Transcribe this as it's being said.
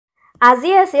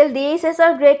আজি আছিল DHS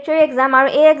grade 3 exam আৰু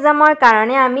এই এক্সামৰ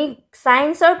কাৰণে আমি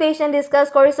সায়েন্সৰ কুৱেশ্যন ডিসকাস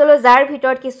কৰিছিলো যাৰ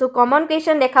ভিতৰত কিছু কমন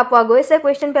কুৱেশ্যন দেখা পোৱা গৈছে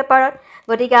কুৱেশ্যন পেপাৰত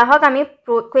গতিকে আহক আমি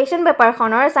কুৱেশ্যন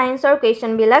পেপাৰখনৰ সায়েন্সৰ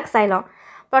কুৱেশ্যন বিলাক চাই লওঁ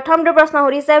প্ৰথমটো প্ৰশ্ন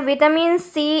হৈছে vitamin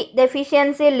C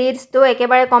deficiency leads to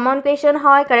একেবাৰে কমন কুৱেশ্যন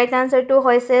হয় কাৰেক্ট আনসাৰটো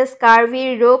হৈছে স্কাৰভি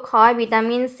ৰোগ হয়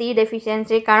ভিটামিন সি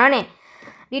ডেফিচিয়েন্সিৰ কাৰণে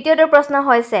দ্বিতীয়টো প্ৰশ্ন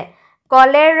হৈছে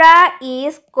Cholera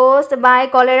is caused by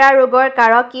cholera ৰোগৰ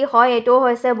কাৰক কি হয় এটো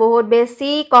হৈছে বহুত বেছি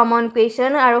কমন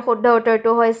কুৱেশ্যন আৰু শুদ্ধ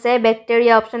উত্তৰটো হৈছে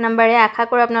ব্যাকটেৰিয়া অপচন নম্বৰ এ আশা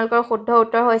কৰো আপোনালোকৰ শুদ্ধ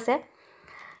উত্তৰ হৈছে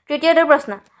তৃতীয়টো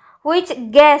প্ৰশ্ন which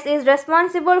gas is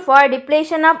responsible for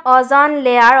depletion of ozone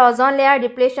layer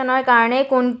depletionৰ কাৰণে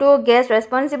কোনটো gas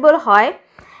responsible হয়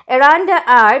around the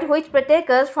earth which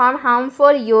protects us from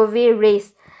harmful UV rays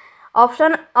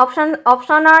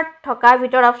optionৰ থকা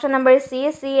ভিতৰ option number C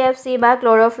CFC বা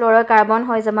chlorofluorocarbon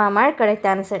হৈ যাব আমাৰ correct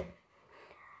answer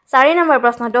 4 নম্বৰ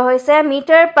প্ৰশ্নটো হৈছে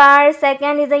meter per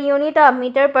second is a unit of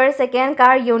meter per second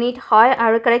car unit হয়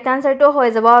আৰু correct answer টো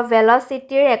হৈ যাব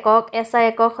velocity একক SI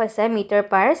একক হৈছে meter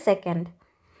per second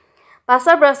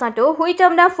পাছৰ প্ৰশ্নটো which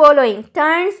of the following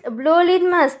turns blue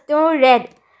litmus to red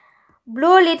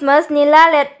blue litmus নীলা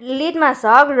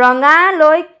litmusক ৰঙা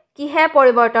লৈ কিহে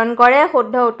পৰিৱৰ্তন কৰে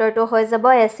শুদ্ধ উত্তৰটো হৈ যাব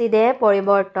এচিডে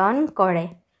পৰিৱৰ্তন কৰে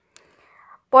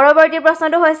পৰৱৰ্তী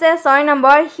প্ৰশ্নটো হৈছে 6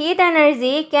 number heat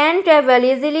energy can travel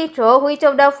easily through which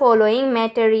of the following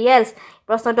materials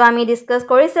প্ৰশ্নটো আমি ডিসকাস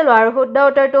কৰিছিলো আৰু শুদ্ধ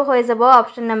উত্তৰটো হৈ যাব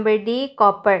অপচন নম্বৰ ডি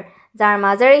কপাৰ যাৰ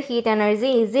মাজেৰে heat energy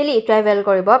easily travel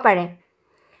কৰিব পাৰে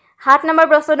 7 নম্বৰ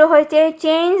প্ৰশ্নটো হৈছে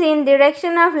change in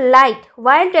direction of light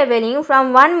while traveling from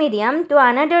one medium to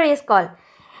another is called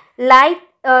light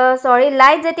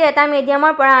যেতিয়া এটা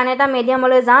মিডিয়ামৰ পৰা আন এটা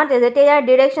মিডিয়ামলৈ যাওঁতে যেতিয়া ইয়াৰ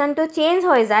ডাইৰেকশনটো চেঞ্জ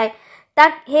হৈ যায়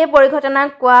তাক হে পৰিঘটনা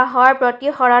কোৱা হয়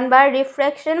প্ৰতিসৰণ বা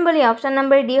ৰিফ্ৰেকশন বুলি অপচন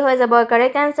নম্বৰ ডি হৈ যাব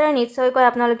কাৰেক্ট আনসাৰ নিশ্চয়কৈ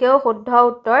আপোনালোকেও শুদ্ধ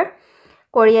উত্তৰ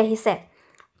কৰি আহিছে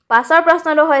পাছৰ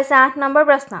প্ৰশ্নটো হৈছে 8 নম্বৰ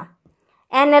প্ৰশ্ন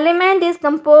an element is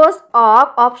composed of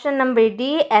option number D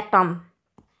atom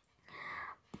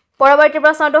পৰৱৰ্তী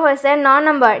প্ৰশ্নটো হৈছে 9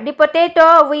 number the potato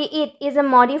we eat is a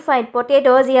modified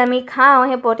potato যি আমি খাওঁ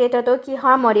হে পটেটোটো কি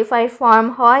হয় modified form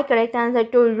হয় correct answer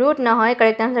to root নহয়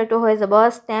correct answer to হৈ যাব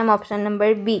stem option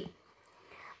number B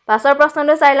পাছৰ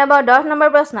প্ৰশ্নটো চাই লব 10 নম্বৰ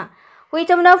প্ৰশ্ন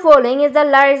which of the following is the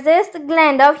largest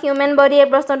gland of human body এই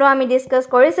প্ৰশ্নটো আমি ডিসকাস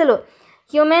কৰিছিলো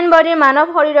human body মানৱ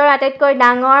শৰীৰৰ আটাইতকৈ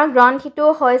ডাঙৰ গ্ৰন্থিটো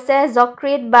হৈছে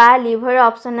যকৃত বা লিভাৰ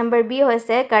অপচন নম্বৰ B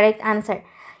হৈছে correct answer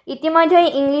ইতিমধ্যে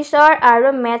ইংলিশৰ আৰু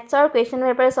ম্যাথছৰ কুৱেশ্যন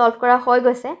পেপাৰ সলভ কৰা হৈ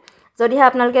গৈছে যদি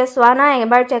আপোনালোকে চোৱা নাই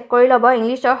এবাৰ চেক কৰি লব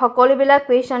ইংলিশৰ সকলো বিলাক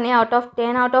কুৱেশ্যন আউট অফ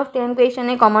 10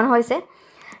 কুৱেশ্যনে কমন হৈছে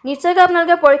নিশ্চয়কৈ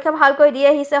আপোনালোকে পৰীক্ষা ভালকৈ দি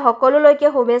আহিছে সকলোলৈকে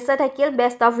শুভেচ্ছা থাকিল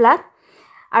বেষ্ট অফ লাক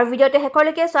আৰু ভিডিওটো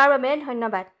শেষলৈকে চোৱাৰ বাবে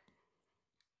ধন্যবাদ